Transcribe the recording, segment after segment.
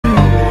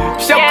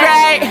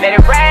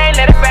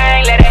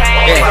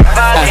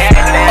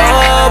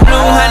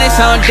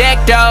on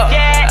deck though.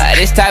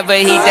 This type of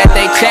heat that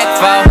they check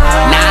for.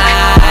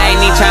 Nah, I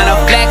ain't even tryna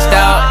flex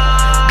though.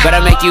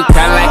 Better make you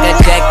cry like a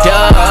check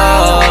though.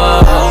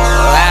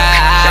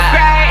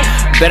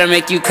 Better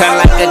make you cry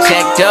like a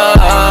check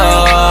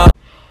though.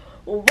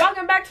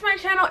 Welcome back to my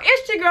channel.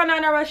 It's your girl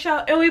Nana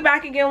Rochelle, and we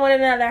back again with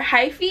another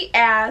hyphy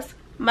ass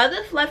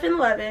mother fluffin'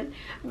 lovin'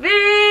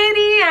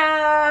 video.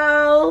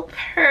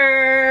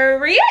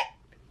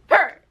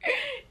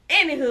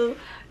 Anywho,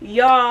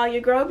 y'all,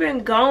 your girl been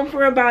gone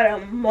for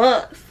about a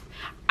month.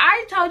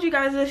 I told you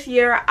guys this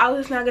year I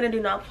was not gonna do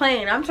no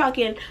playing. I'm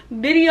talking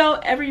video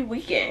every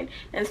weekend,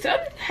 and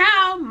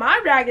somehow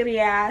my raggedy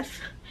ass,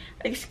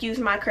 excuse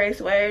my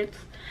crazy words,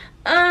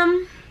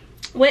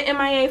 went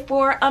MIA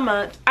for a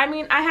month. I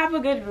mean, I have a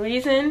good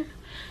reason.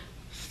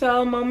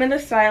 So, moment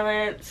of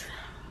silence.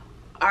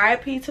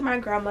 RIP to my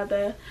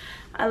grandmother.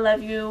 I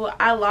love you.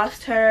 I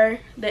lost her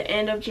the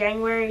end of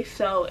January,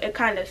 so it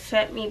kind of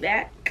set me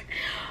back.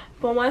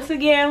 But once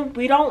again,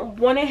 we don't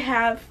want to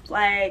have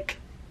like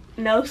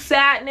no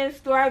sadness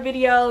through our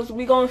videos.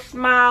 We gonna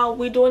smile.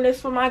 We doing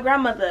this for my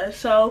grandmother.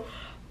 So,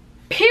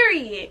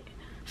 period.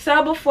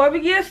 So before we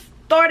get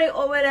started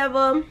or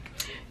whatever,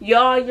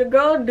 y'all, your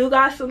girl do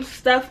got some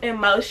stuff in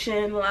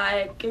motion.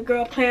 Like, your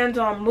girl plans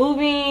on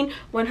moving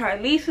when her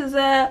lease is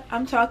up.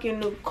 I'm talking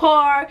new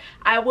car.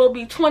 I will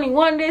be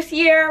 21 this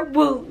year.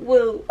 Woo,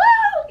 woo, woo.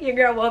 Your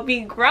girl will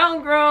be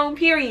grown,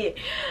 period.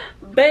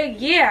 But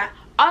yeah,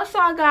 also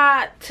I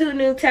got 2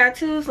 new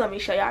tattoos. Let me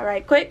show y'all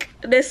right quick.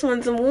 This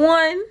one's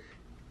one.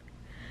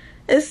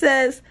 It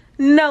says,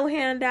 no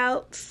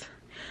handouts.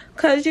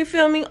 Cause you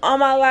feel me, all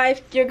my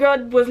life, your girl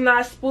was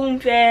not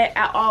spoon-fed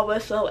at all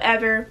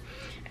whatsoever.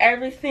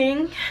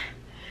 Everything,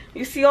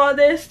 you see all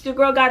this, your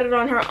girl got it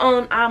on her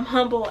own. I'm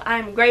humble,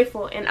 I'm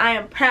grateful, and I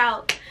am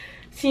proud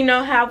to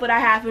have what I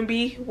have and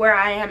be where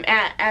I am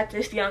at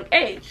this young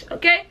age,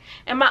 okay?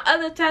 And my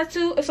other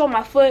tattoo is on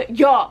my foot.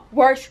 Y'all,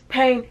 worst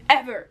pain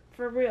ever,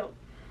 for real.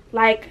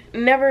 Like,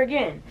 never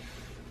again.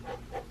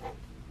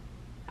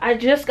 I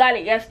just got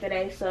it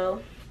yesterday,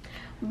 so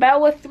bear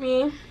with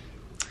me.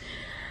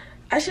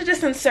 I should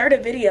just insert a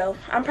video.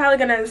 I'm probably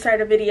gonna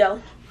insert a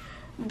video,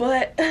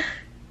 but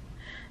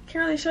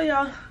can't really show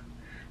y'all.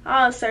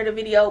 I'll insert a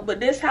video,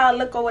 but this how I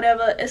look or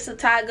whatever. It's a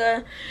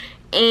tiger,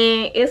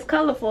 and it's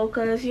colorful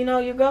because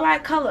your girl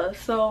like color,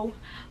 so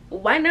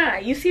why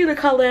not? You see the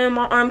color in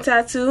my arm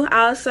tattoo.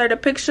 I'll insert a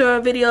picture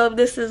or video of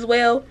this as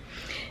well.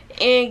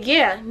 And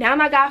yeah, now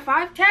I got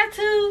 5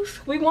 tattoos.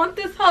 We want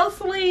this whole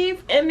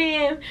sleeve, and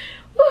then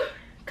whew,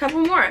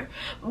 couple more.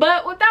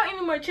 But without any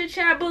more chit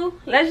chat, boo,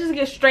 let's just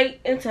get straight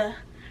into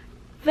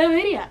the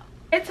video.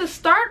 And to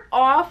start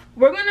off,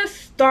 we're gonna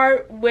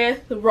start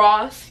with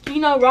Ross.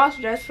 Ross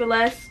Dress for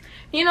Less.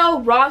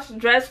 Ross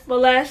Dress for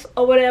Less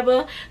or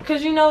whatever.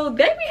 Cause they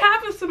be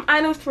having some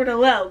items for the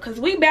low. Cause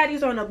we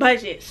baddies on a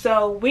budget.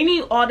 So we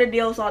need all the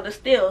deals, all the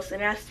steals.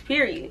 And that's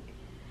period.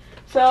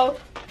 So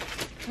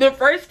the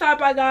first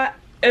top I got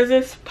is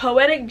this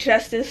Poetic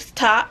Justice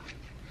top.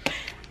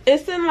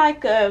 It's in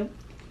like a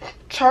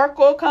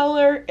charcoal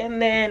color,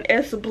 and then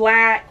it's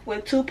black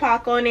with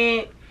Tupac on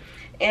it,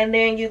 and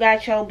then you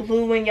got your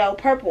blue and your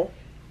purple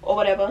or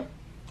whatever.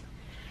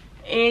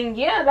 And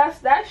yeah, that's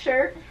that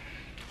shirt.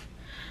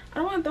 I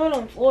don't want to throw it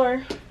on the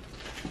floor.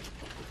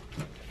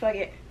 Fuck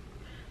it.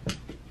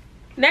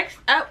 Next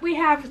up, we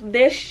have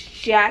this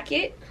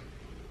jacket.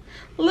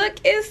 Look,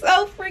 it's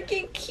so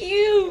freaking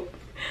cute.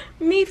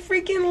 Me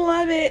freaking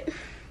love it.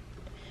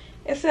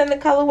 It's in the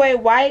colorway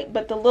white,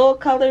 but the little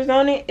colors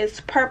on it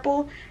is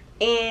purple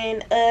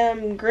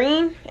and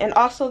green, and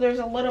also there's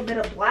a little bit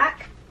of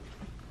black.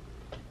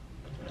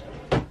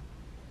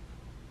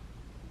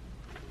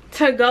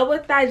 To go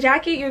with that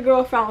jacket, your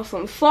girl found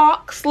some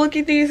socks. Look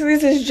at these.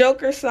 These is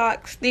Joker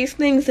socks. These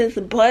things is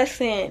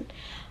bussin'.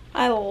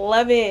 I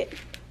love it.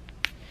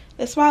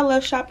 That's why I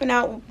love shopping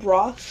out with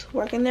Ross,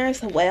 working there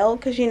as well,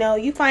 because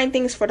you find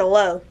things for the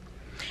low.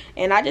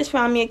 And I just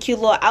found me a cute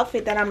little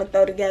outfit that I'm gonna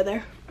throw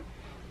together.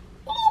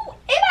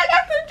 And I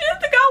got some juice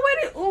to go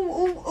with it.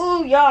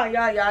 Ooh,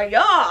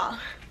 y'all.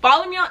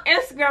 Follow me on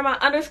Instagram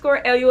at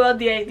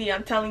 _LULDAD.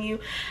 I'm telling you,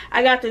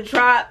 I got the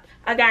drop.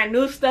 I got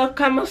new stuff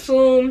coming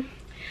soon.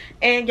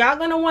 And y'all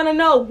gonna want to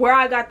know where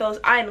I got those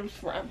items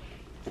from.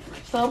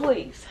 So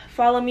please,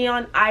 follow me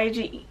on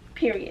IG,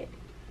 period.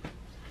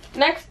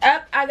 Next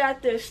up, I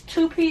got this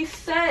 2-piece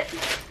set.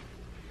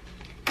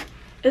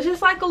 It's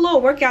just like a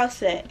little workout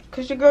set.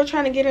 Because your girl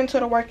trying to get into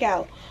the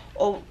workout.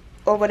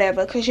 Or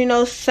whatever, because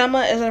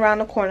summer is around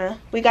the corner.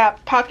 We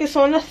got pockets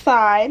on the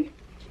side.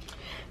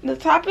 The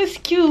top is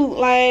cute.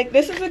 Like,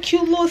 this is a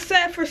cute little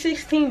set for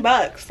 16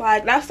 bucks.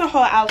 Like, that's the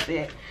whole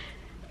outfit.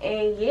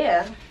 And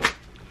yeah,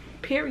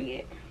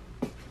 period.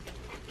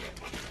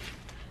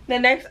 The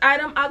next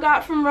item I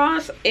got from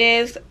Ross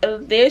is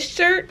this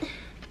shirt.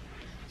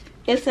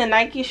 It's a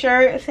Nike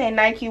shirt. It says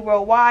Nike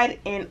Worldwide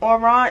in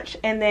orange,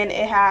 and then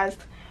it has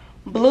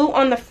blue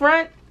on the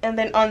front, and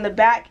then on the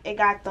back it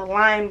got the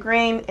lime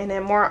green and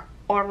then more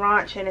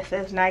orange, and it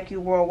says Nike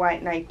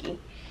Worldwide Nike.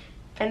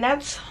 And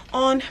that's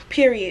on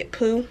period,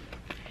 poo.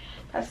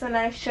 That's a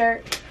nice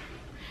shirt.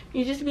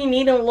 You just be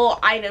needing little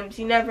items.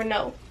 You never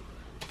know.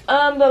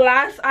 The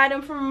last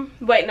item from,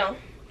 wait, no.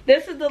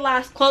 This is the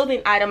last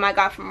clothing item I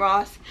got from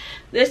Ross.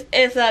 This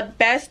is a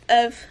best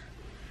of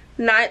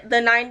the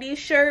 90s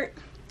shirt.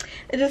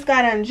 It just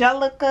got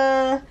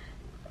Angelica.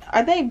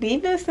 Are they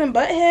Beavis and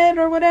Butthead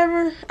or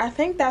whatever? I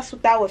think that's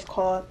what that was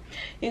called.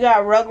 You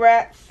got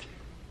Rugrats.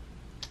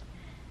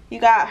 You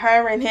got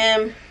her and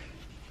him.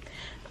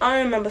 I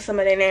don't remember some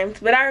of their names,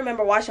 but I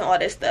remember watching all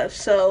this stuff,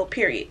 so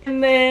period.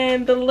 And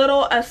then the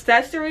little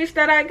accessories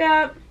that I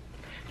got.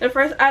 The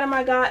first item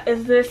I got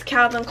is this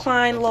Calvin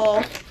Klein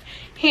little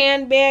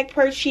handbag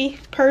Percy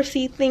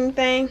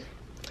thing.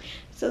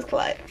 So it's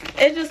like,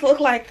 it just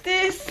looked like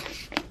this.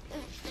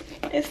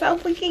 It's so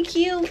freaking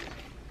cute.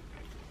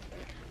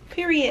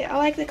 Period. I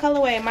like the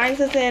colorway. Mine's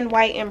is in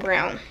white and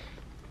brown.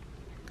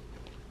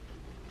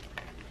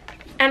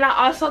 And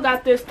I also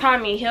got this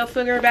Tommy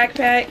Hilfiger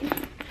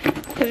backpack.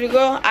 Cause you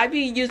girl, I be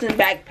using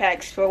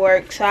backpacks for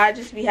work, so I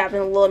just be having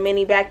a little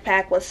mini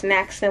backpack with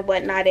snacks and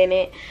whatnot in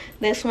it.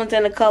 This one's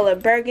in the color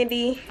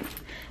burgundy.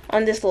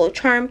 On this little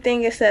charm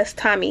thing, it says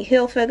Tommy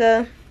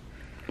Hilfiger,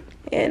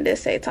 and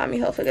this say Tommy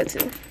Hilfiger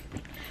too.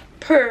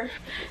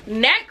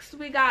 Next,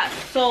 we got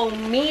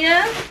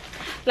Somia.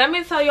 Let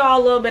me tell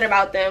y'all a little bit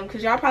about them,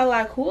 cause y'all probably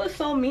like, who is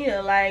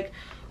Somia? Like,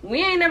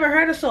 we ain't never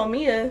heard of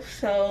Somia,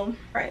 so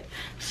right.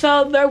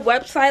 So their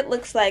website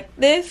looks like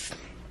this.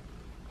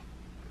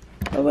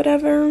 Or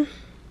whatever.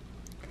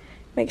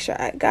 Make sure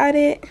I got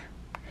it.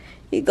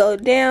 You go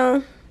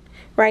down.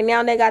 Right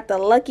now they got the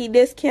lucky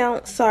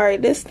discount. Sorry,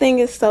 this thing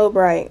is so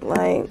bright.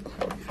 Like,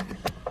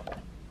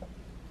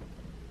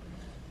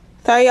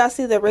 sorry y'all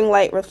see the ring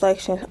light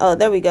reflection. Oh,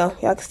 there we go.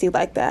 Y'all can see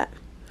like that.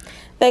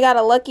 They got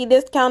a lucky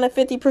discount of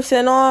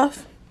 50%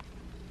 off.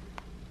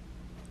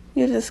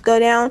 You just go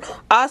down.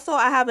 Also,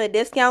 I have a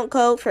discount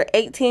code for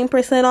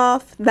 18%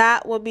 off.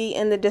 That will be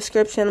in the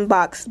description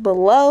box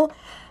below.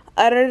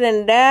 Other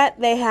than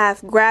that, they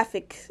have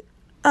graphics.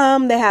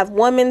 They have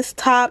women's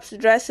tops,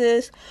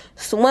 dresses,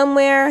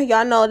 swimwear.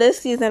 Y'all know this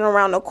season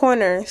around the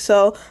corner.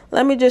 So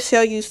let me just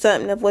show you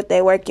something of what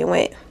they're working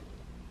with.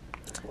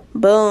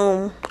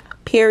 Boom.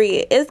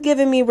 Period. It's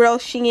giving me real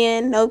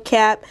Shein, no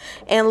cap.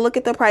 And look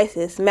at the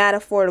prices. Mad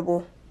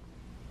affordable.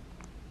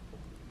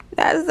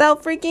 That is so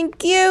freaking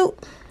cute.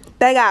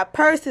 They got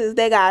purses.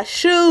 They got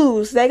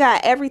shoes. They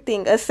got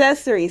everything.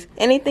 Accessories.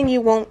 Anything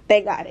you want,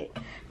 they got it.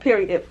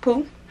 Period.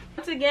 Pooh.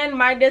 Once again,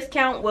 my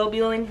discount will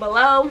be linked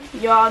below.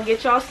 Y'all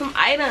get y'all some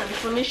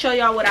items. Let me show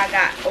y'all what I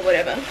got or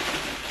whatever.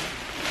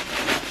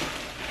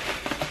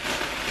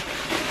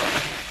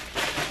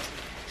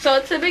 So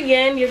to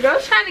begin, your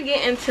girl's trying to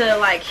get into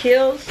like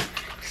heels.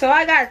 So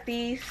I got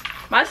these.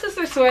 My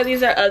sister swear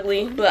these are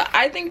ugly, but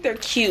I think they're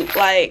cute.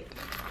 Like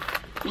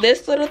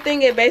this little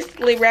thing, it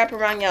basically wrap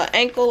around your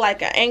ankle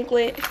like an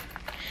anklet.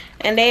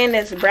 And they in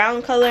this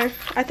brown color.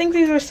 I think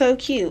these are so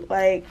cute.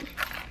 Like,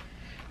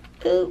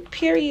 ooh,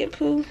 period,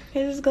 poo.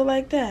 They just go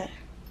like that.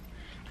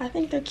 I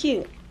think they're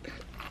cute.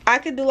 I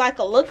could do like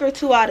a look or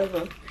two out of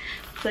them.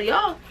 So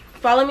y'all,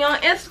 follow me on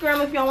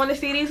Instagram if y'all want to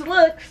see these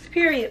looks.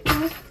 Period,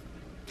 poo.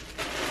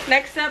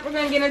 Next up, we're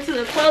going to get into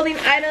the clothing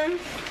items.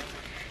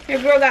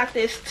 Your girl got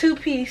this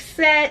two-piece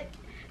set.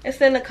 It's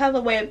in the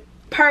colorway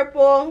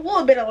purple. A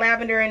little bit of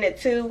lavender in it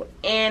too.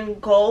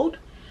 And gold.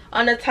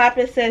 On the top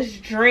it says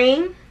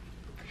Dream.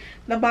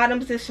 The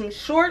bottoms is some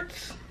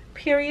shorts.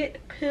 Period,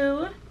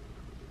 poo.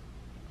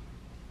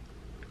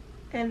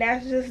 And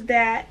that's just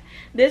that.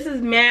 This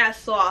is mad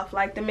soft.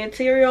 Like the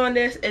material on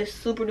this is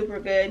super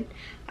duper good.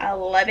 I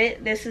love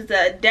it. This is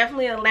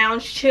definitely a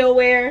lounge chill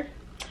wear.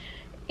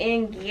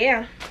 And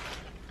yeah.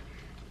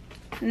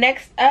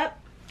 Next up,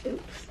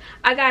 oops,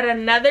 I got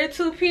another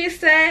two-piece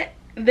set.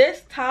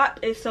 This top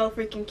is so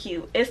freaking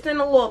cute. It's in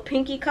a little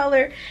pinky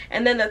color.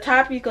 And then the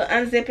top, you can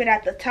unzip it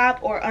at the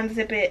top or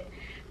unzip it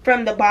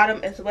from the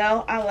bottom as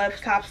well. I love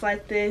tops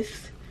like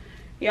this.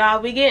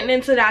 Y'all, we getting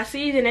into that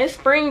season. It's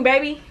spring,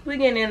 baby. We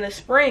getting into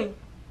spring.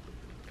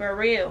 For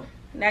real.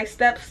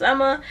 Next up,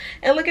 summer.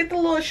 And look at the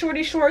little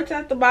shorty shorts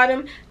at the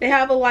bottom. They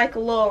have a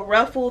little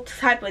ruffle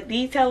type of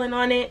detailing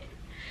on it.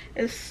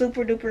 It's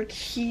super duper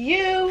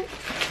cute.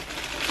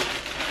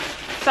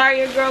 Sorry,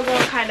 your girl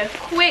going kind of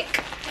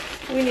quick.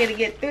 We need to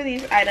get through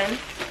these items.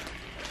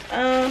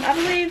 I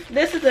believe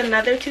this is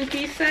another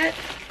two-piece set.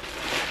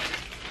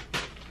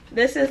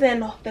 This is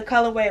in the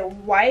colorway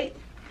white.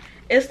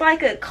 It's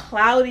like a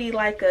cloudy,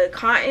 like a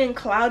cotton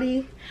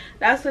cloudy.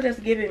 That's what it's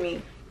giving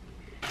me.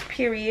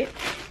 Period.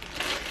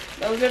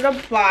 Those are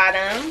the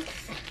bottoms.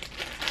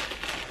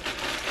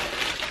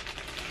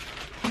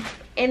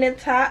 And the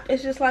top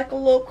is just like a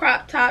little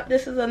crop top.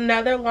 This is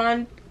another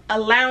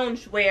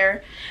lounge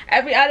wear.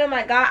 Every item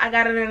I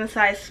got it in a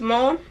size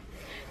small.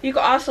 You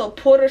can also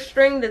pull the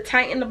string to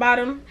tighten the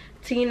bottom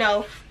to, you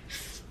know,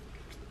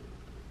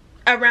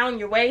 around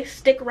your waist,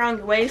 stick around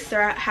your waist,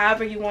 or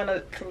however you want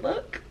it to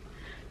look.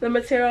 The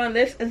material on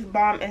this is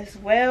bomb as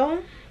well.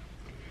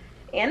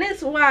 And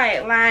it's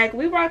white. Like,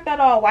 we rock that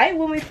all white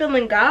when we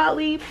feeling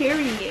godly,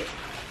 period.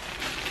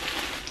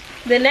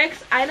 The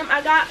next item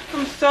I got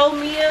from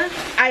Somia,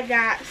 I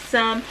got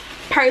some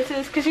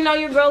purses, because you know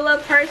your girl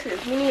loves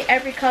purses. We need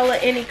every color,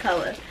 any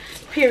color,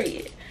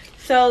 period.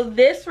 So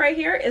this right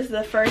here is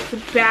the first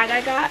bag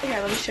I got. Here,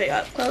 let me show you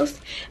up close.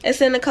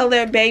 It's in the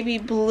color baby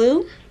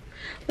blue.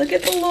 Look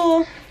at the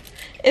little,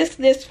 it's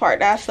this part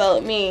that's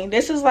so mean.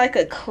 This is like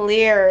a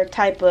clear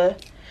type of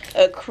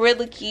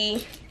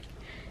acrylic-y.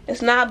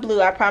 It's not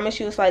blue, I promise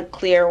you. It's like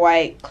clear,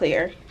 white,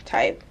 clear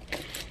type.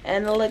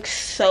 And it looks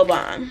so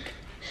bomb.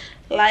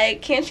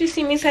 Like, can't you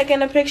see me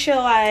taking a picture?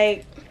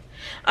 Like,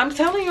 I'm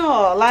telling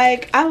y'all,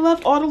 like, I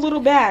love all the little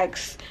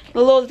bags. The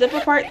little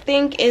zipper part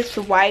thing is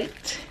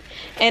white.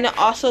 And it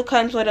also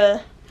comes with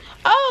a,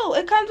 oh,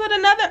 it comes with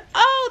another,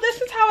 oh,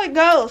 this is how it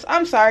goes.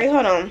 I'm sorry,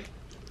 hold on.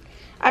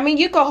 I mean,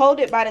 you can hold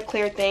it by the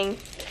clear thing,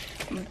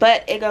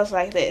 but it goes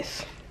like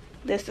this.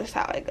 This is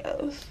how it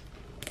goes.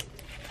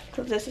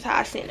 Because this is how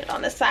I seen it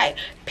on the site,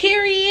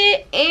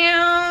 period.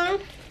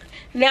 And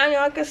now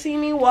y'all can see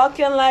me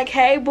walking like,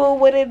 hey, boo,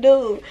 what it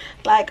do?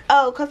 Like,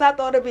 oh, because I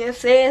thought it been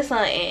saying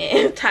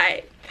something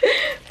type,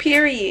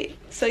 period.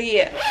 So,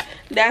 yeah,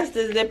 that's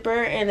the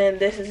zipper, and then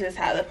this is just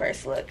how the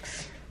purse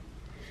looks.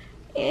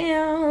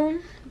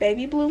 And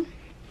baby blue.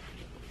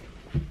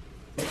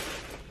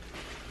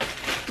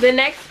 The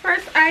next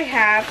purse I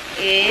have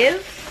is,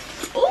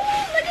 ooh,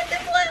 look at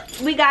this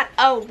one. We got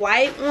a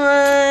white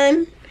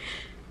one.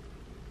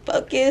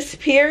 Focus,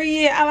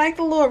 period. I like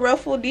the little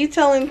ruffle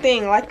detailing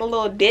thing, like the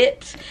little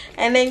dips.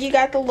 And then you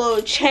got the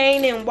little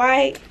chain in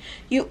white.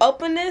 You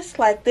open this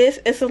like this,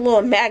 it's a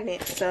little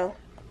magnet. So,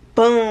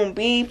 boom,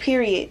 B,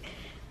 period.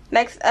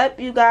 Next up,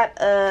 you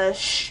got a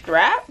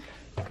strap.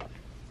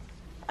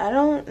 I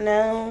don't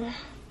know.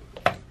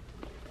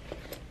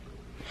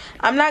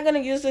 I'm not going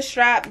to use the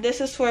strap.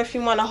 This is for if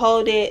you want to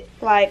hold it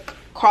like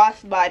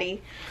crossbody.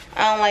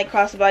 I don't like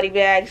crossbody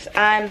bags.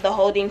 I'm the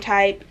holding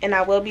type, and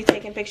I will be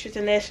taking pictures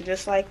in this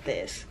just like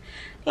this.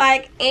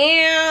 Like,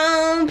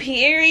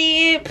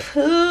 period,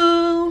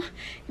 poo,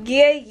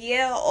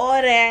 yeah,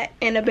 all that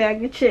in a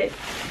bag of chips.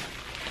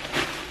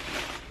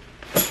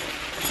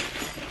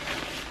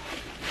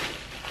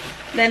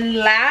 Then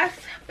last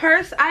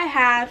purse I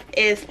have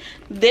is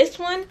this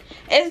one.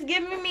 It's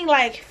giving me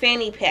like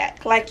fanny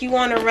pack, like you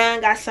want to run,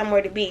 got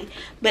somewhere to be,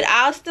 but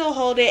I'll still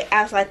hold it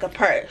as like a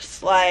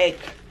purse. Like,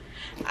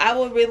 I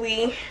will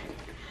really,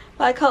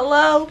 like,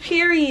 hello,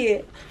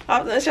 period.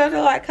 I was gonna show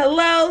you, like,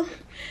 hello.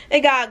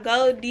 It got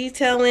gold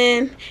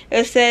detailing.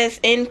 It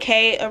says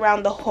NK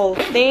around the whole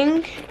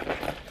thing.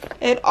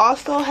 It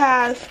also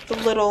has the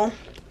little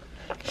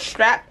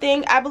strap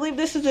thing. I believe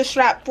this is a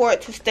strap for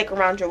it to stick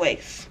around your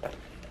waist.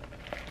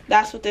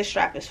 That's what this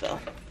strap is for,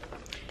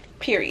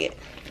 period.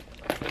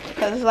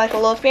 Because it's like a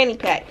little fanny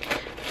pack.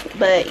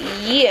 But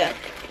yeah,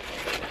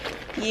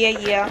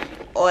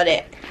 all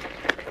that.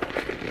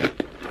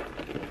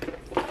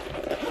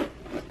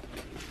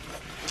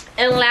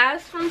 And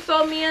last from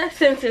Somia,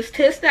 since it's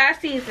tis-that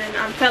season,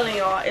 I'm telling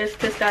y'all, it's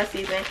tis-that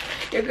season.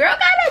 Your girl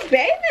got a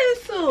bathing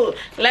suit.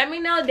 Let me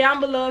know down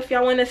below if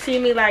y'all want to see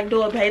me like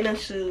do a bathing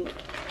suit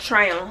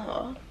try on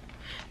her.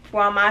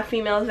 For all my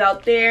females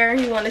out there,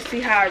 you want to see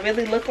how I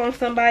really look on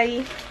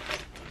somebody.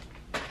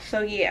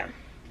 So yeah,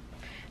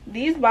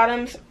 these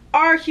bottoms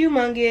are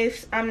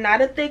humongous. I'm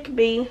not a thick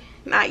B,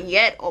 not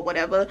yet or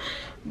whatever,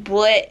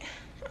 but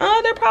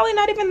they're probably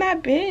not even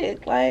that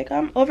big. Like,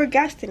 I'm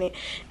overgassing it.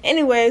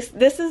 Anyways,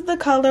 this is the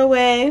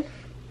colorway.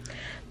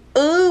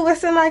 Ooh,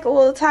 it's in like a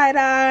little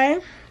tie-dye,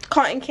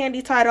 cotton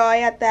candy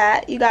tie-dye at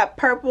that. You got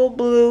purple,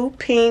 blue,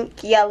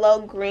 pink,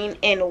 yellow, green,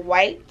 and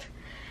white.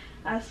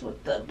 That's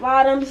what the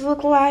bottoms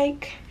look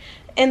like.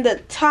 And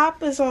the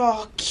top is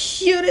all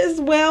cute as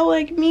well.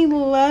 Like, me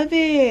love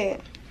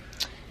it.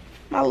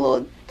 My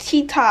little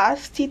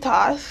T-toss.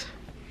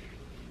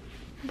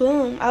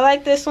 Boom. I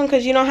like this one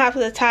because you don't have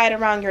to tie it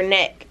around your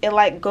neck. It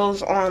like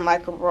goes on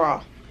like a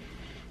bra,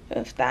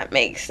 if that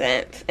makes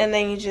sense. And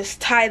then you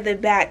just tie the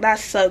back.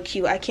 That's so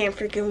cute. I can't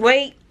freaking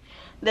wait.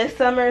 This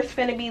summer is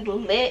finna be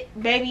lit,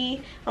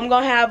 baby. I'm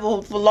gonna have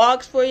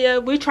vlogs for you.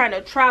 We're trying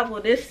to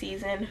travel this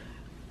season,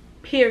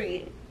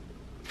 period.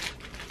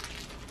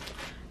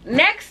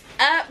 Next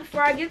up,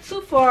 before I get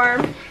too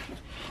far,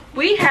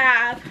 we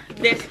have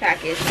this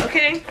package,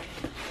 okay?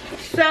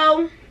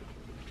 So,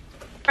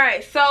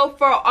 alright, so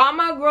for all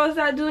my girls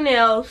that do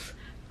nails,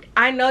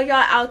 I know y'all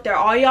out there,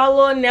 all y'all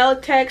little nail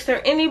techs or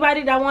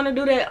anybody that want to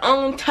do their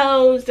own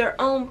toes, their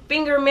own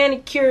finger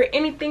manicure,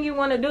 anything you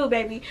want to do,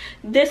 baby,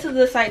 this is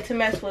the site to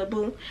mess with,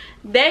 boo.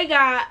 They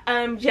got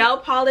gel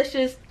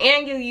polishes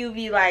and your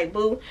UV light,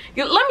 boo.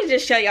 Let me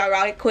just show y'all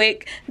right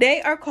quick.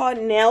 They are called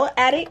Nail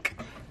Addict,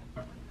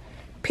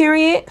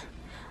 period.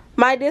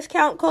 My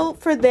discount code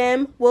for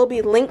them will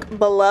be linked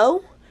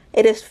below.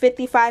 It is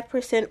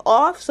 55%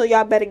 off, so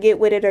y'all better get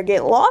with it or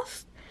get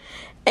lost.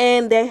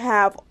 And they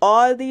have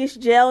all these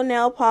gel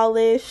nail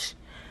polish,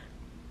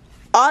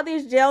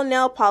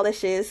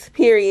 polishes,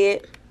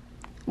 period.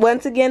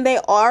 Once again, they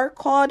are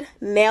called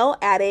Nail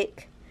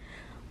Addict.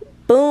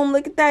 Boom,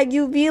 look at that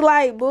UV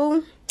light,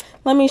 boo.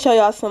 Let me show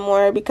y'all some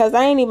more because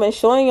I ain't even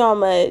showing y'all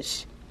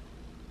much.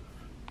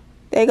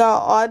 They got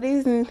all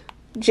these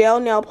gel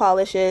nail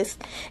polishes.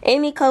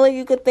 Any color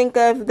you could think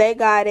of, they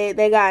got it.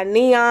 They got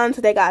neons,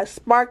 they got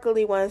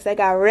sparkly ones, they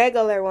got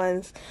regular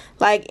ones.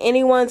 Like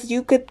any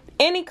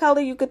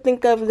color you could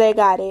think of, they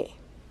got it.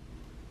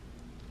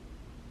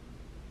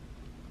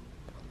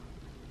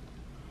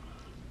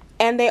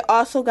 And they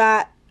also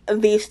got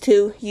these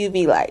two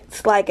UV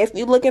lights. Like if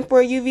you're looking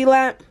for a UV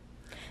lamp,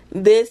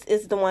 this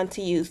is the one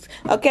to use.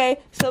 Okay,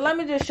 so let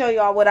me just show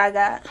y'all what I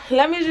got.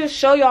 Let me just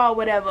show y'all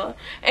whatever,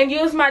 and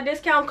use my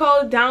discount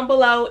code down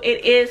below.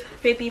 It is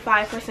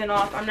 55%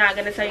 off. I'm not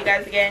gonna tell you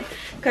guys again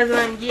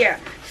because yeah.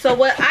 So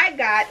what I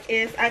got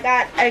is I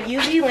got a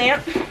UV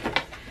lamp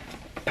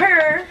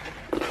per.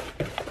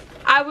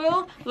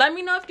 Let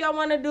me know if y'all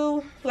want to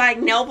do like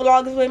nail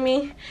vlogs with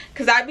me,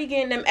 because I be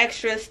getting them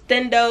extra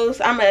stendos.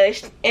 I'm gonna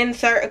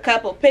insert a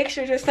couple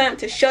pictures or something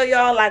to show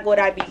y'all like what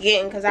I be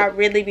getting, because I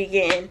really be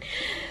getting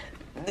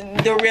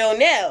the real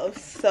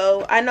nails.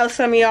 So I know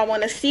some of y'all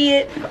want to see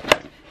it,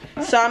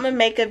 so I'm gonna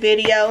make a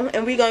video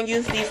and we're gonna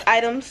use these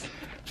items.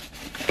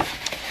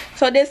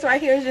 So this right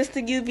here is just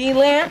a UV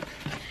lamp,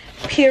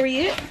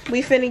 period.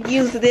 We finna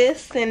use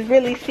this and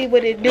really see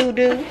what it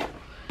do,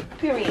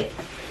 period.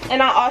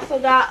 And I also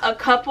got a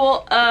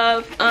couple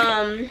of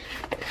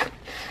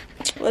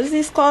what is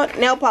this called?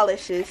 Nail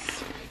polishes.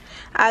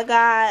 I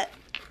got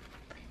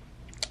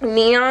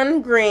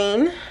neon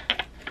green,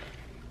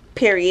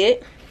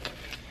 period.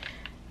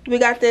 We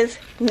got this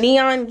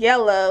neon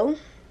yellow,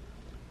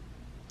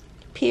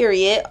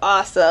 period,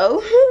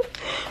 also.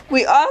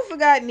 We also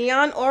got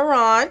neon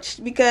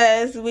orange,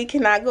 because we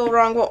cannot go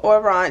wrong with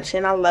orange,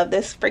 and I love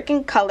this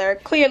freaking color.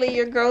 Clearly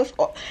your girl's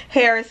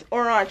hair is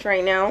orange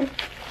right now.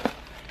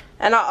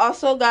 And I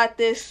also got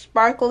this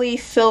sparkly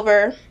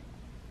silver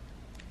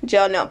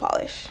gel nail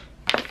polish.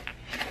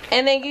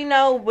 And then, you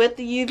know, with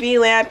the UV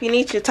lamp, you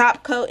need your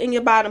top coat and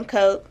your bottom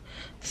coat.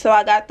 So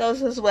I got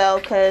those as well,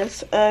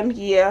 because,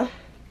 yeah.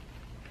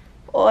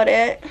 All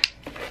that.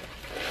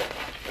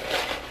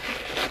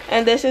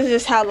 And this is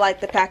just how, like,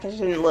 the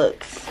packaging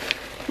looks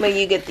when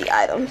you get the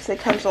items. It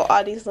comes with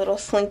all these little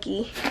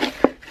slinky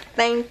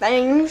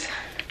things.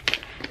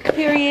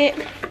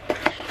 Period.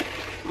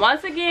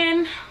 Once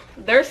again,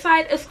 their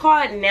site is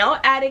called Nail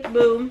Addict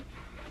Boom,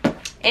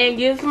 and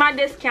use my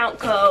discount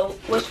code,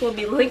 which will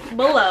be linked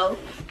below,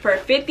 for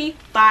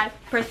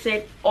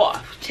 55%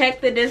 off.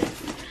 Check the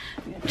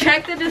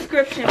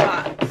description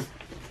box.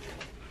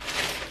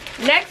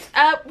 Next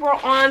up, we're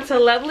on to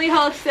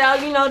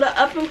LovelyWholeSale. You know, the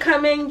up and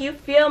coming, you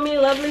feel me,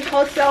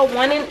 LovelyWholeSale,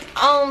 one and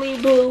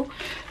only, boo.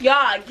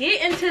 Y'all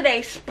get into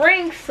their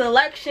spring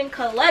selection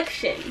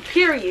collection,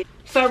 period.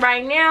 So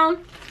right now,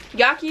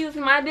 y'all can use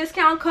my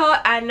discount code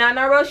at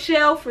Nana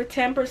Rochelle for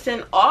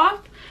 10%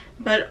 off.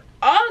 But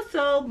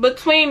also,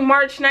 between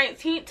March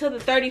 19th to the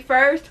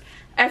 31st,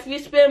 if you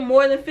spend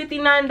more than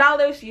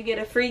 $59, you get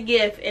a free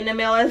gift in the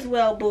mail as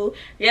well, boo.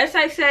 Yes,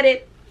 I said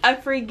it, a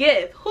free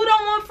gift. Who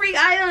don't want free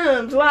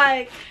items?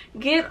 Like,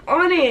 get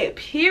on it,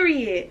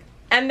 period.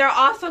 And they're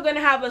also going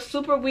to have a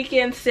super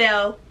weekend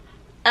sale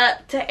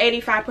up to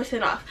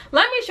 85% off.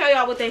 Let me show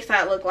y'all what they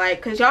site look like,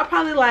 because y'all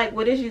probably like,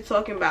 what is you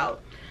talking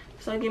about?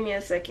 So give me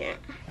a second.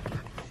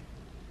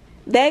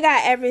 They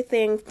got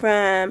everything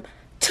from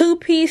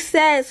two-piece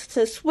sets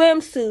to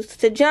swimsuits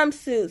to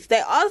jumpsuits.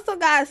 They also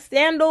got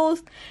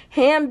sandals,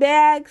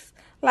 handbags,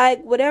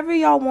 like whatever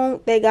y'all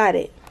want, they got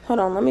it. Hold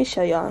on, let me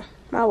show y'all.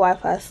 My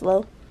Wi-Fi is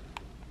slow.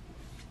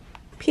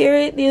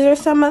 Period. These are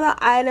some of the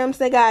items.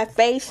 They got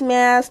face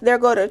masks. There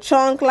go the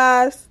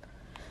chanclas.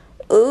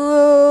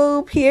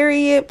 Ooh,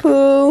 period,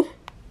 poo.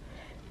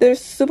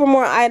 There's super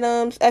more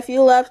items. If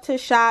you love to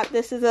shop,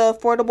 this is an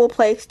affordable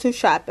place to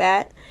shop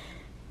at.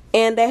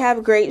 And they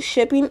have great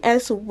shipping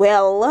as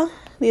well.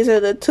 These are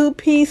the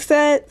two-piece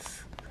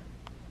sets.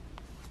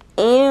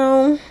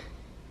 And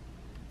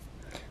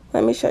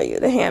let me show you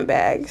the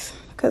handbags,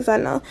 because I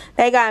know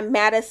they got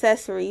matte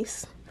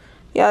accessories.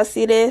 Y'all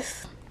see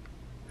this?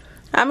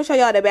 I'm going to show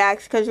y'all the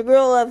bags, because your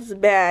girl loves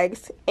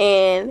bags.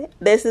 And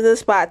this is the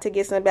spot to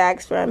get some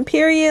bags from.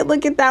 Period.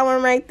 Look at that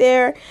one right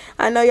there.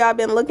 I know y'all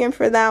been looking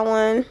for that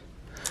one.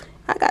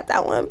 I got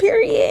that one,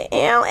 period.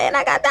 And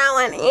I got that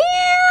one.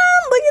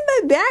 Look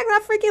at the bag.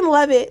 I freaking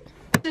love it.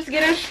 Just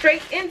getting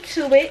straight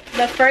into it.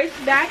 The first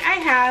bag I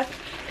have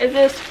is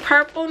this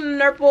purple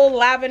nurple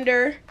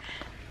lavender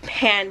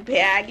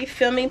handbag. You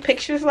feel me?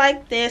 Pictures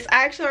like this.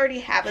 I actually already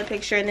have a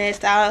picture in this.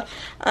 I'll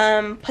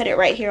put it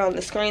right here on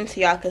the screen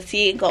so y'all can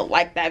see it. Go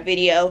like that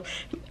video.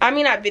 I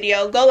mean, not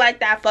video. Go like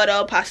that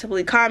photo.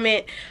 Possibly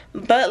comment.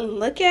 But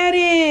look at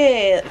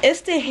it.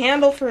 It's the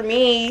handle for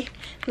me.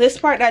 This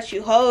part that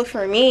you hold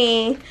for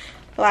me.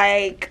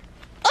 Like,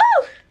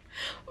 oh,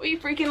 we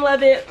freaking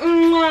love it.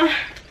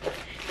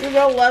 Your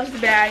girl loves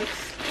bags.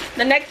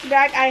 The next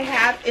bag I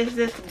have is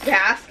this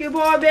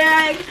basketball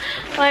bag.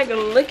 Like,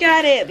 look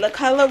at it. The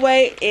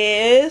colorway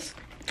is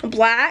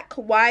black,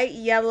 white,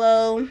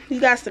 yellow.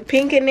 You got some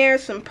pink in there,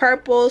 some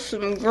purple,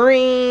 some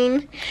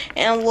green,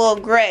 and a little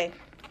gray.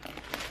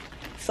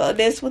 So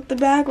this what the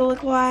bag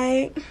look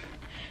like.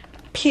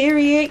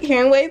 Period.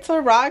 Can't wait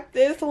to rock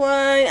this one.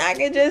 I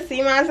can just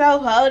see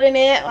myself holding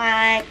it.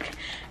 Like,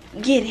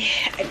 Get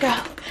it. Go.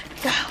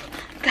 Go.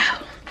 Go.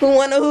 Who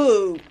wanna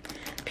who?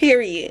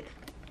 Period.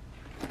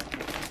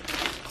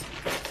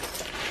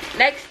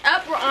 Next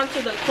up, we're on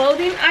to the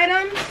clothing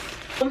items.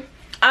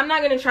 I'm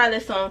not gonna try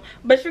this on,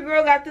 but your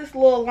girl got this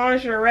little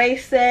lingerie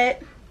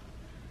set.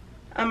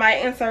 I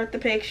might insert the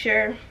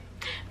picture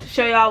to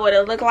show y'all what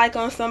it looked like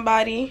on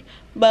somebody.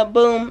 But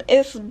boom,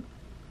 it's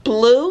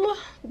blue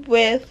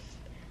with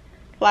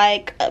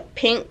like a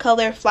pink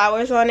color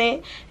flowers on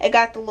it. It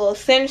got the little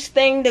cinch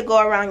thing to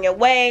go around your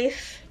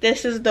waist.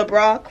 This is the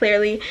bra,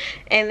 clearly.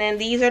 And then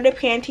these are the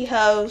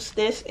pantyhose.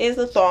 This is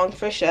a thong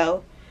for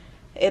show.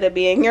 It'll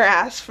be in your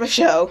ass for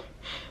show.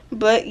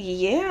 But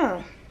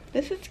yeah,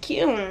 this is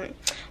cute.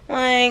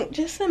 Like,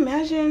 just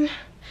imagine.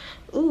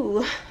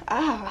 Ooh,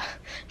 ah,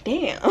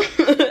 damn.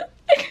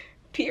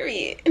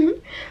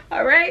 Period.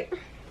 Alright.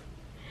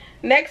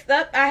 Next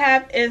up I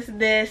have is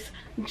this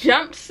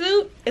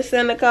jumpsuit. It's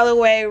in the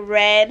colorway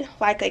red,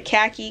 like a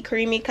khaki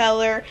creamy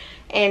color,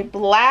 and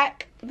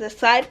black. The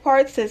side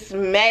parts is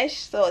mesh,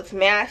 so it's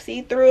mad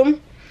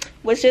see-through,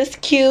 which is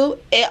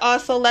cute. It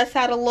also lets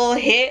out a little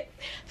hip,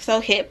 so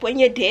hip when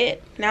you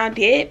dip. Now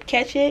dip,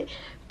 catch it,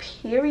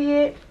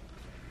 period.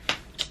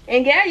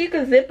 And yeah, you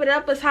can zip it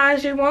up as high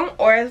as you want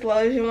or as low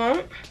as you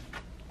want.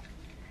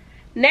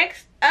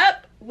 Next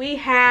up, we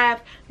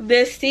have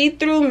this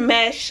see-through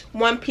mesh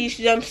one-piece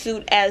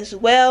jumpsuit as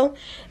well.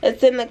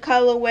 It's in the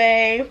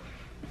colorway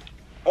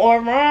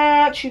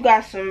orange. You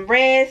got some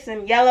red,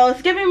 some yellow.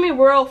 It's giving me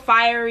real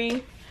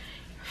fiery.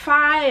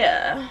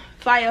 Fire,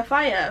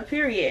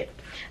 period.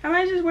 I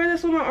might just wear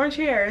this with my orange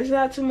hair. Is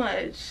that too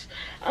much?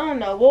 I don't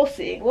know. We'll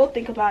see. We'll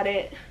think about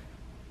it.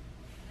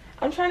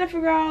 I'm trying to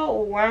figure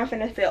out where I'm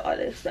finna fit all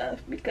this stuff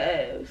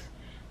because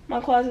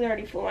my closet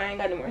already full. I ain't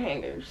got any more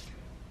hangers.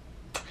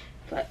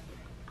 But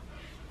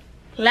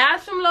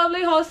last from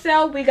Lovely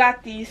Wholesale, we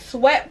got these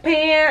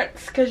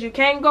sweatpants because you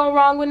can't go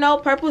wrong with no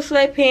purple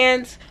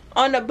sweatpants.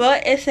 On the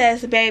butt, it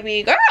says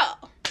baby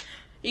girl.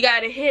 You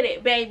gotta hit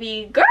it,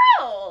 baby girl.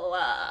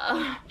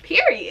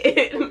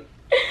 Period.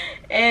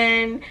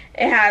 And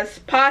it has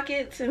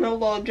pockets and a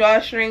little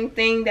drawstring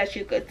thing that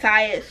you could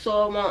tie it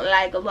so it won't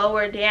like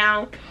lower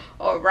down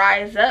or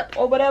rise up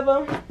or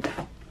whatever.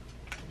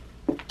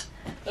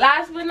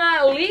 Last but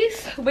not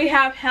least, we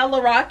have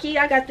Hela Rocky.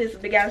 I got this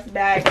big ass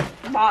bag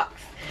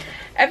box.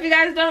 If you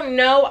guys don't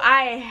know,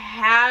 I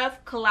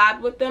have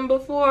collabed with them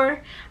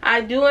before.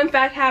 I do in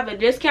fact have a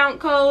discount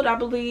code, I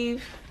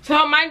believe.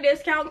 So my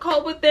discount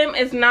code with them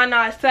is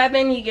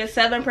 997. You get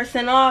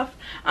 7% off.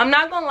 I'm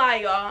not gonna lie,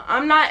 y'all.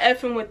 I'm not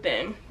effing with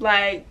them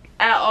like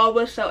at all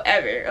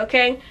whatsoever.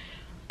 Okay.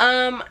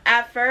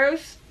 At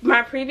first,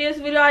 my previous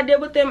video I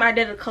did with them, I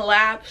did a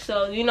collab.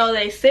 So you know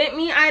they sent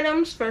me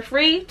items for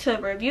free to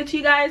review to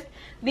you guys.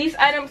 These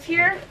items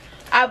here,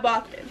 I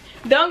bought them.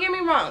 Don't get me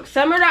wrong,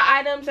 some of the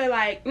items are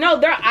like, no,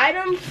 their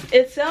items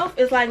itself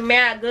is like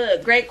mad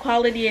good, great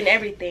quality and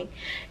everything.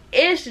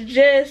 It's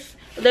just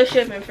the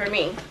shipping for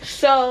me.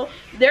 So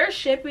they're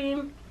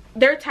shipping,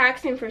 they're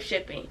taxing for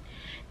shipping,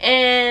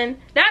 and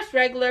that's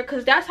regular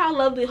because that's how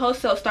Lovely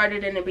Wholesale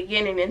started in the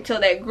beginning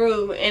until they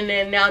grew, and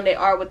then now they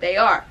are what they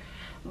are.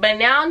 But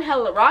now in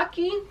Hela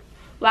Rocky,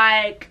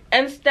 like,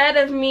 instead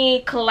of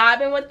me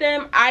collabing with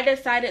them, I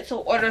decided to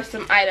order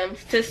some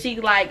items to see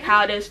like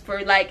how it is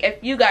for like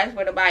if you guys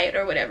were to buy it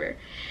or whatever.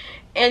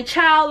 And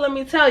child, let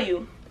me tell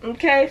you,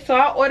 okay, so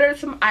I ordered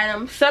some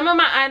items. Some of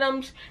my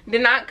items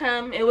did not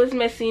come, it was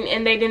missing,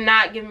 and they did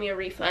not give me a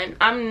refund.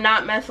 I'm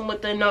not messing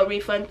with the no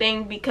refund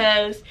thing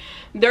because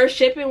their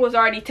shipping was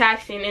already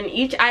taxing, and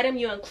each item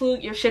you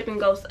include, your shipping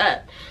goes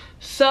up.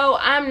 So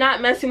I'm not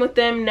messing with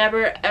them,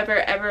 never ever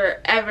ever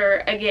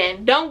ever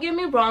again. Don't get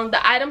me wrong,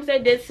 the items they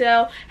did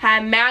sell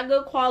had mad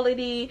good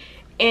quality,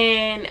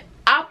 and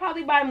I'll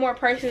probably buy more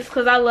purses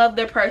because I love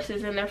their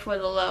purses and they're for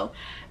the low.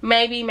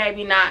 Maybe,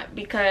 maybe not,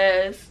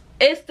 because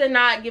it's the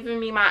not giving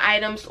me my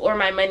items or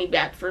my money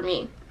back for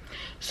me.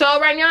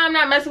 So right now I'm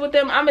not messing with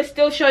them. I'm gonna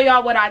still show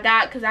y'all what I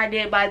got because I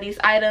did buy these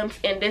items,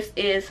 and this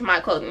is my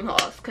clothing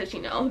hauls because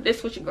you know this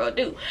is what your girl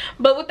do.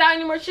 But without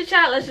any more chit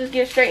chat, let's just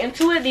get straight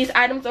into it. These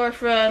items are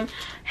from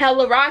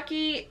Hela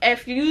Rocky.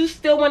 If you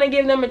still want to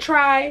give them a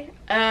try,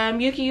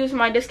 you can use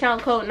my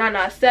discount code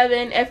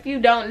 997. If you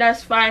don't,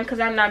 that's fine because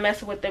I'm not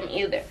messing with them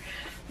either.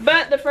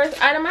 But the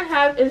first item I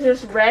have is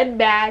this red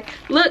bag.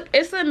 Look,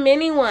 it's a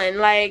mini one.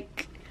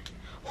 Like,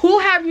 who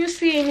have you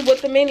seen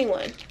with the mini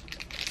one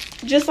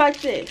just like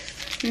this?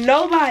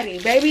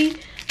 Nobody, baby.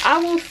 I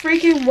will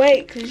freaking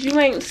wait because you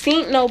ain't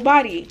seen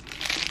nobody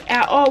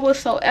at all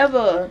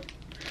whatsoever.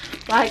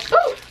 Like,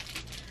 ooh,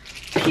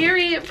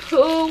 period,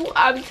 poo.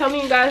 I'm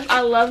telling you guys, I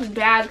love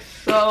bags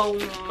so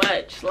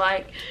much.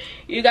 Like,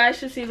 you guys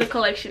should see the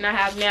collection I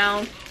have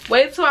now.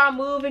 Wait till I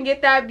move and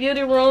get that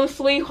beauty room,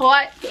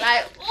 sweetheart.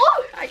 Like,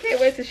 ooh, I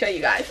can't wait to show you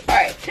guys. All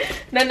right,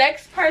 the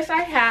next purse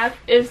I have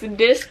is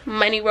this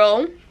money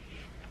roll.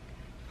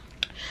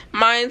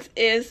 Mine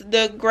is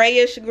the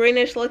grayish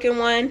greenish looking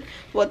one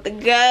with the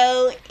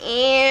gold,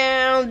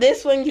 and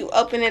this one you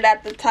open it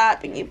at the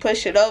top and you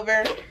push it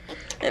over.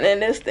 And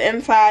then this the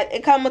inside.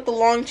 It comes with the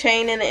long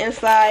chain in the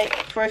inside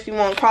for if you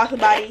want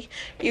crossbody.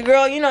 Your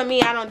girl, you know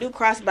me, I don't do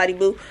crossbody,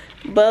 boo.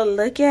 But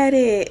look at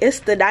it. It's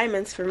the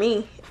diamonds for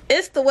me.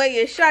 It's the way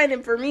it's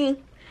shining for me.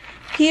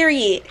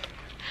 Period.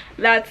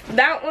 That's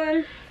that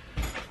one.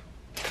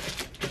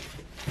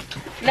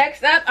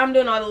 Next up, I'm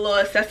doing all the little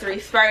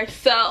accessories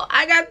first. So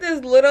I got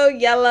this little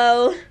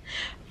yellow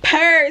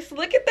purse.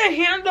 Look at the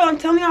handle. I'm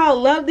telling y'all, I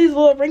love these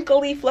little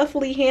wrinkly,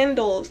 fluffy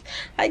handles.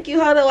 Like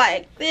you hold it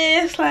like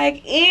this,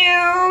 like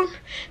ew,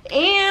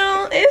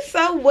 ew. It's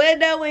so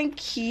widow and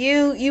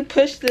cute. You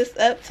push this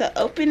up to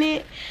open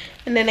it,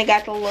 and then it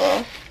got the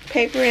little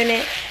paper in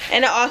it,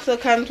 and it also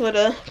comes with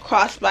a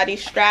crossbody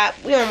strap.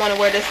 We don't want to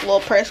wear this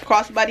little purse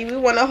crossbody. We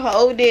want to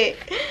hold it.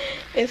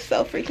 It's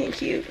so freaking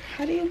cute.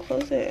 How do you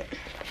close it?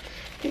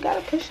 You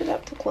gotta push it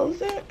up to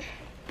close it.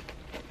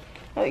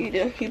 Oh, you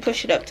do. You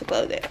push it up to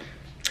close it.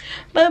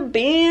 But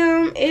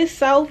bam, it's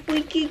so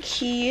freaking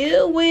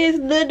cute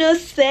with little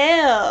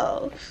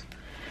cells.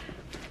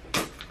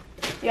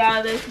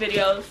 Y'all, this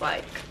video is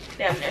like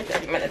damn near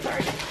 30 minutes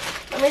already.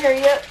 Let me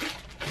hurry up.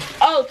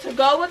 Oh, to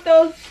go with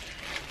those,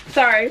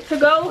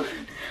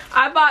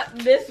 I bought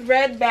this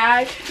red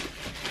bag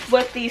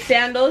with these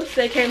sandals.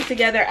 They came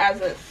together as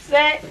a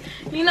set.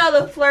 You know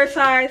the floor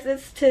size,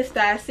 it's tis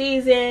that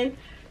season.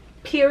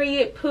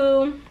 Period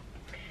poo.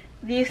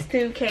 These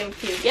two came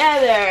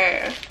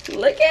together.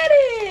 Look at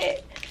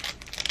it.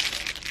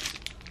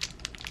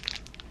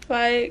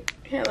 Like,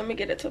 here, let me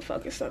get it to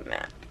focus on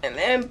that. And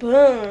then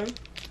boom.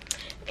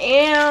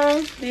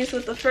 And these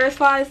what the first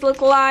size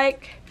look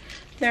like.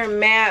 They're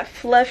mad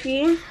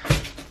fluffy.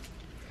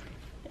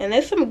 And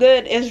it's some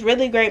good, it's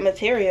really great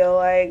material.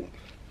 Like,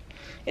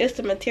 it's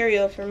the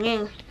material for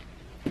me.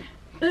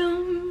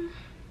 Boom.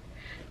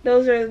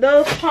 Those are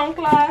those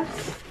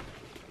chanclas.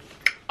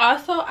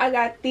 Also, I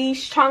got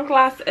these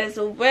chanclas as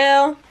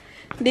well.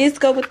 These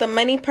go with the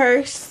money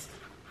purse.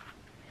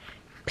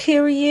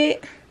 Period.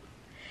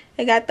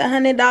 I got the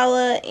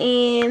 $100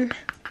 in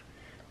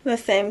the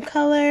same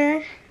color.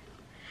 And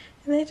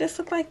they just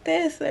look like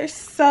this. They're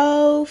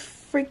so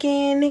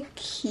freaking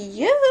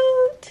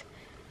cute.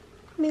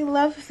 We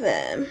love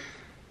them.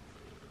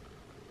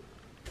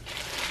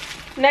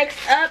 Next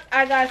up,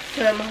 I got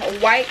some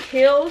white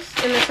heels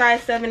in the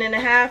size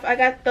 7.5. I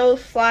got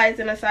those slides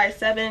in a size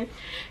 7.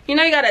 You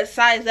know you gotta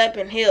size up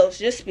in heels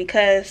just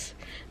because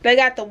they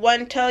got the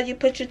one toe you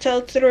put your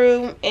toe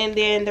through, and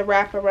then the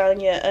wrap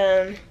around your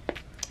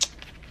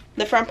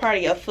the front part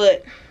of your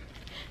foot.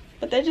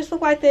 But they just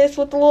look like this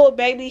with the little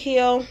baby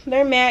heel.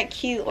 They're mad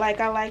cute. Like,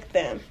 I like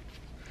them.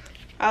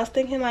 I was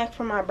thinking like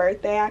for my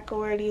birthday I could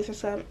wear these or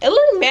something. It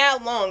looks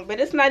mad long, but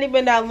it's not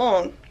even that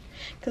long.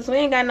 Because we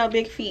ain't got no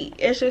big feet.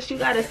 It's just you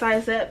got to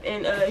size up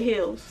in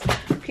heels.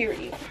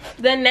 Period.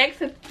 The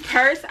next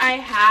purse I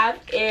have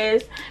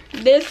is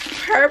this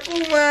purple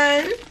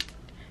one.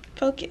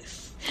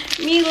 Focus.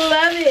 Me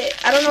love it.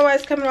 I don't know why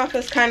it's coming off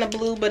as kind of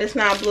blue, but it's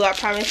not blue. I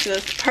promise you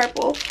it's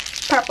purple.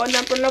 Purple,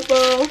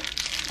 nipple.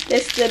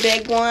 This is the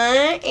big one.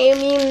 And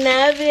me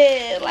love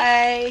it.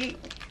 Like,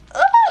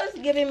 oh, it's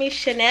giving me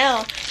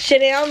Chanel.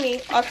 Chanel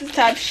me. Off the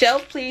top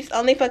shelf, please.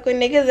 Only fuck with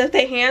niggas if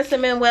they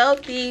handsome and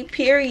wealthy.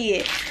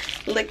 Period.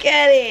 Look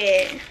at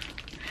it.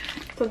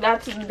 So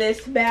that's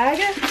this bag.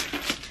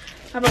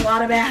 I have a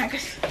lot of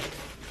bags.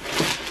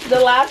 The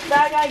last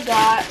bag I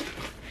got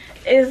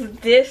is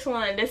this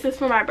one. This is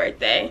for my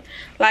birthday.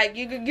 Like,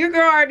 your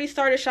girl already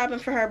started shopping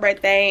for her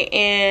birthday,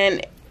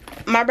 and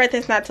my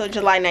birthday's not till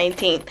July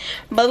 19th.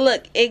 But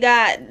look, it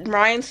got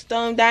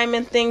rhinestone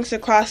diamond things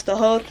across the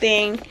whole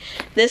thing.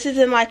 This is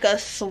in like a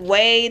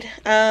suede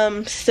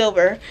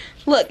silver.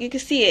 Look, you can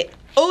see it.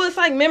 Oh, it's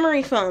like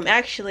memory foam,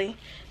 actually.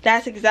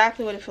 That's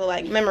exactly what it feels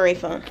like, memory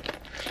foam.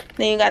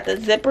 Then you got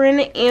the zipper in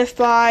the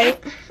inside.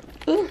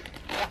 Ooh.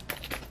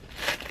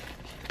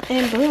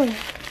 And boom.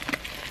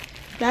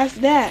 That's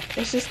that.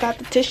 It's just got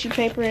the tissue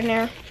paper in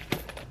there.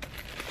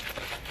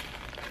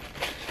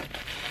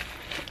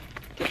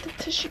 Get the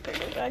tissue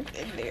paper back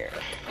in there.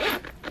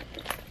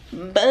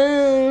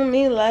 Boom.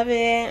 We love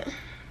it.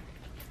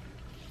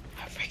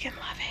 I freaking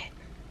love it.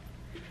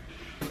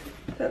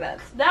 So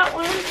that's that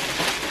one.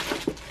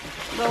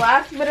 The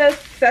last bit of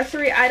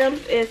accessory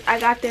items is I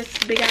got this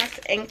big ass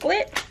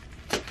anklet.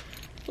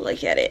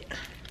 Look at it.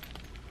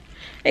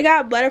 It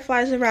got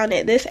butterflies around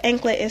it. This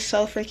anklet is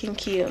so freaking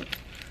cute.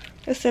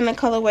 It's in the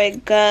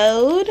colorway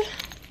gold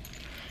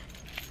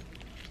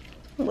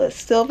with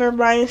silver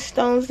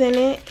rhinestones in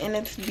it, and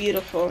it's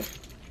beautiful.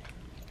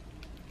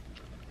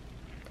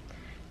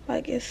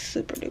 Like, it's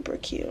super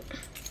duper cute.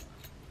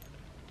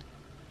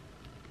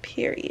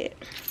 Period.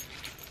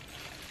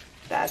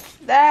 That's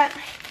that.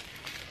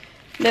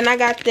 Then I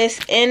got this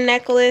N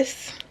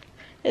necklace.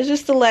 It's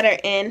just the letter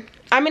N.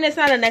 I mean, it's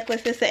not a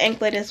necklace, it's an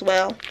anklet as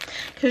well.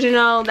 Because, you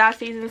know, that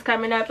season's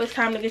coming up. It's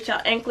time to get your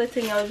anklets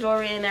and your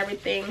jewelry and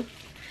everything.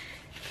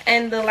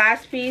 And the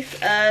last piece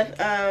of,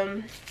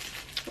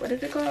 what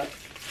is it called?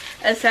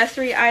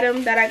 Accessory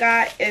item that I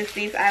got is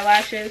these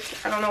eyelashes.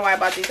 I don't know why I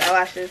bought these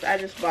eyelashes. I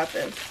just bought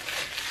them.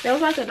 They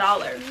was like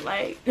 $1.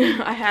 Like,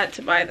 I had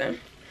to buy them.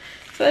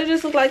 So they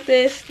just look like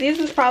this. These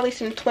is probably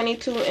some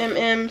 22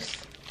 mm's.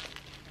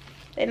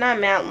 They're not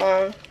mad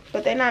long,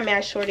 but they're not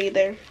mad short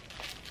either.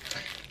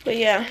 But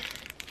yeah,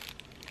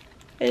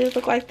 they just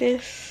look like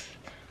this.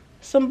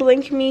 Some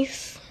blink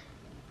me's.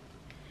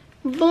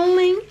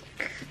 Blink.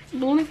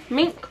 Blink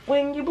mink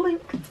when you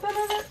blink.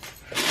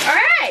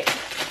 Alright.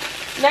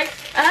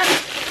 Next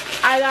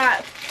up, I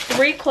got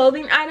 3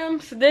 clothing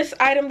items. This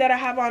item that I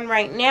have on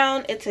right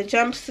now, it's a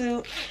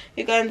jumpsuit.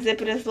 You can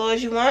unzip it as low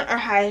as you want or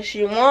high as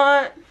you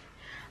want.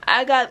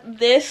 I got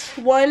this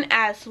one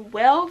as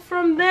well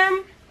from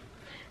them.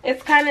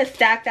 It's kind of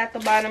stacked at the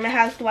bottom. It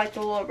has like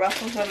the little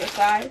ruffles on the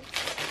side.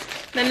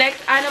 The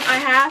next item I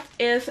have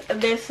is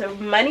this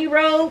money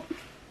robe.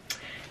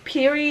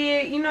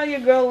 Period. You know your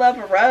girl love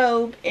a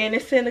robe, and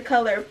it's in the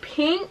color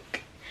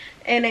pink,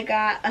 and it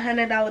got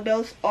 $100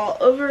 bills all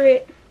over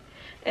it,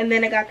 and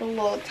then it got the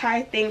little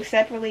tie thing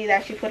separately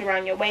that you put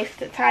around your waist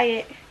to tie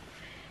it.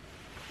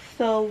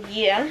 So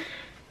yeah,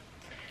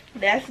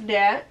 that's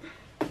that.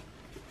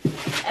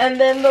 And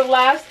then the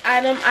last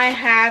item I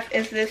have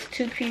is this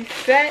 2-piece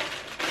set.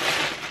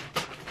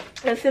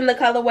 It's in the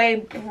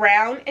colorway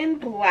brown and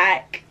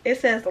black.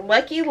 It says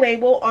Lucky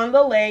label on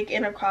the leg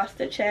and across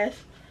the chest.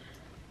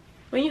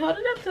 When you hold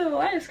it up to the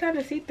light, it's kind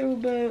of see-through,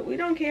 but we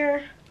don't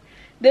care.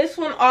 This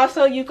one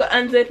also, you can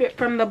unzip it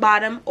from the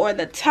bottom or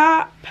the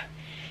top.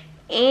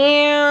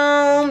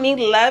 And me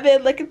love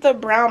it. Look at the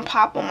brown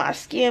pop on my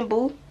skin,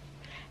 boo.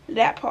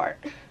 That part.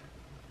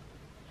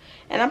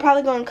 And I'm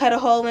probably going to cut a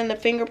hole in the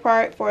finger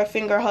part for a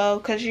finger hole,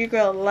 because your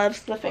girl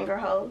loves the finger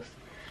holes.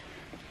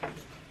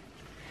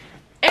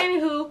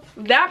 Anywho,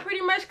 that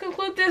pretty much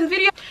concludes this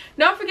video.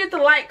 Don't forget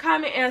to like,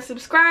 comment, and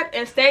subscribe,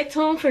 and stay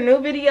tuned for new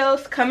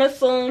videos coming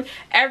soon.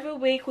 Every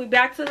week. We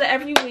back to the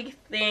every week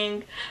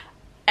thing.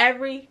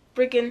 Every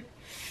freaking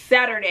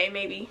Saturday,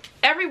 maybe.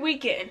 Every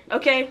weekend,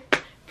 okay?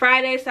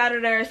 Friday,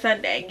 Saturday, or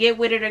Sunday. Get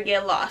with it or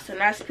get lost. And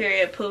that's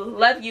period, poo.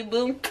 Love you,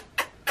 boo.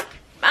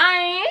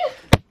 Bye.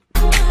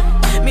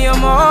 Me or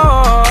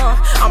more.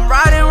 I'm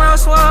riding around,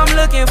 so I'm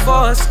looking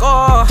for a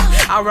score.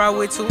 I ride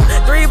with 2,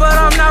 3, but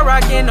I'm not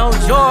rocking no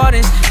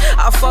Jordans.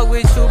 I fuck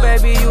with you,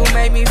 baby, you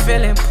make me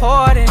feel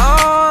important.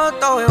 Oh,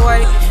 throw it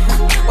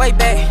way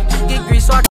back, get grease so I